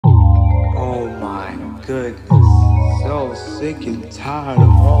goodness. So sick and tired of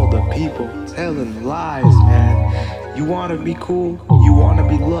all the people telling lies, man. You wanna be cool? You wanna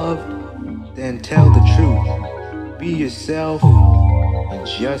be loved? Then tell the truth. Be yourself and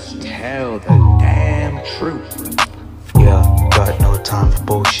just tell the damn truth. Yeah, got no time for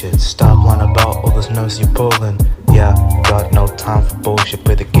bullshit. Stop lying about all those nerves you're pulling. Yeah, got no time for bullshit.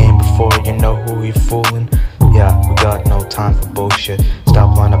 Play the game before you know who you're fooling. Yeah, we got no time for bullshit.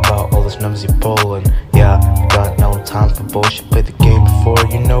 Stop lying about all those numbers you're pulling. Yeah, we got no time for bullshit. Play the game before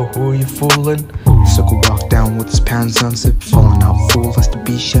you know who you're fooling. Sucker walk down with his pants unzipped, falling out full, has to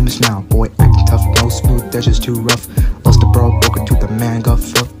be shameless now. Boy acting tough, no smooth, that's just too rough. Lost a bro, broke into the man, got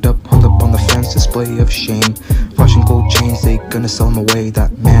fucked up, hung up on the fence, display of shame. Russian gold chains, they gonna sell him away.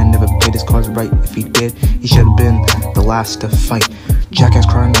 That man never paid his cards right. If he did, he should've been the last to fight. Jackass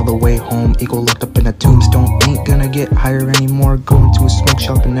crying all the way home, ego locked up in a tombstone. Ain't gonna get higher anymore, going to a smoke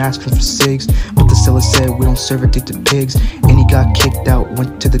shop and asking for cigs. But the seller said we don't serve addicted pigs. And he got kicked out,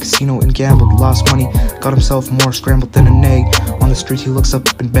 went to the casino and gambled, lost money, got himself more scrambled than an egg. On the street he looks up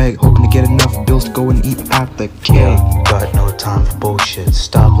and beg, hoping to get enough bills to go and eat at the keg. Yeah, got no time for bullshit.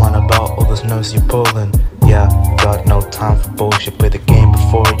 Stop lying about all those nerves you're pulling. Yeah, got no time for bullshit. Play the game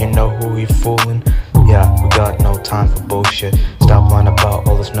before you know who you're fooling. Yeah, we got no time for bullshit. Stop lying about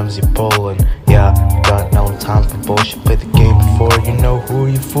all those numbers you're pulling. Yeah, we got no time for bullshit. Play the game before you know who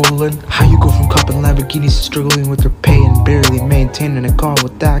you're fooling. How you go from copping Lamborghinis to struggling with your pay and barely maintaining a car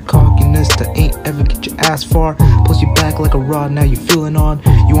with that cockiness that ain't ever get your ass far. Plus you back like a rod, now you feeling odd.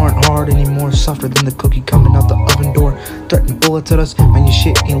 You aren't hard anymore, softer than the cookie coming out the oven door. Threatening bullets at us, man your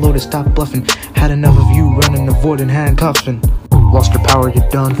shit ain't loaded, stop bluffing. Had enough of you running, avoiding handcuffing. Lost your power, you're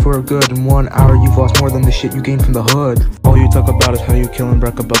done for good. In 1 hour you've lost more than the shit you gained from the hood. All you talk about is how you kill and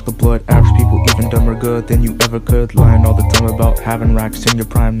brag about the blood. Average people even dumber good than you ever could. Lying all the time about having racks in your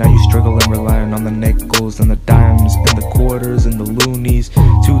prime. Now you struggle and relying on the nickels and the dimes and the quarters and the loonies.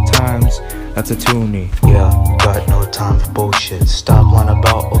 2 times, that's a toonie. Yeah, got no time for bullshit. Stop lying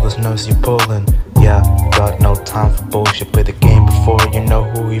about all those nerves you're pulling. Yeah, got no time for bullshit. Play the game before you know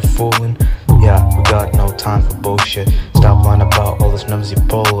who you're fooling. Yeah, we got no time for bullshit. Stop lying about all those numbers you're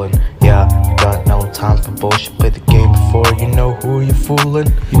pulling. Yeah, we got no time for bullshit. Play the game before you know who you're fooling.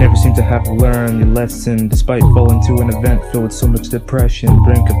 You never seem to have learned your lesson, despite falling to an event filled with so much depression.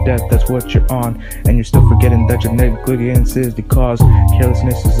 Brink of death, that's what you're on. And you're still forgetting that your negligence is the cause.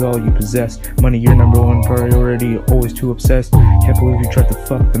 Carelessness is all you possess. Money your #1 priority, you're always too obsessed. Can't believe you tried to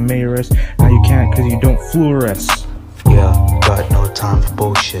fuck the mayoress. Now you can't cause you don't fluoresce. Yeah, got no time for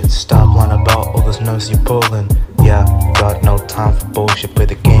bullshit. Stop lying about all those nerves you're pulling. Yeah, got no time for bullshit. Play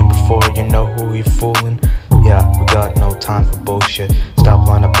the game before you know who you're fooling. Yeah, we got no time for bullshit. Stop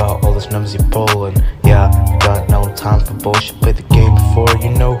lying about all those numbers you're pulling. Yeah, we got no time for bullshit. Play the game before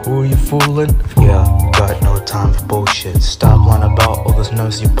you know who you're fooling. Yeah, got no time for bullshit. Stop lying about all those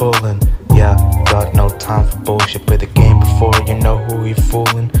nerves you're pulling. Yeah, got no time for bullshit. Play the game before you know who you're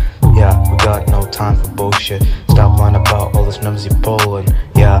fooling. Yeah, we got no time for bullshit. Stop lying about all those numbers you're pulling.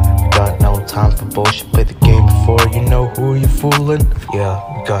 Yeah, we got no time for bullshit. Play the game before you know who you're fooling. Yeah,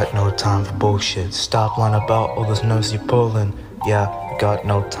 we got no time for bullshit. Stop lying about all those nerves you're pulling. Yeah, we got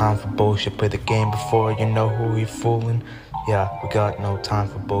no time for bullshit. Play the game before you know who you're fooling. Yeah, we got no time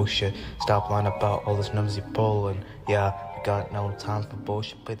for bullshit. Stop lying about all those numbers you're pulling. Yeah, we got no time for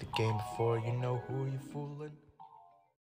bullshit. Play the game before you know who you're fooling.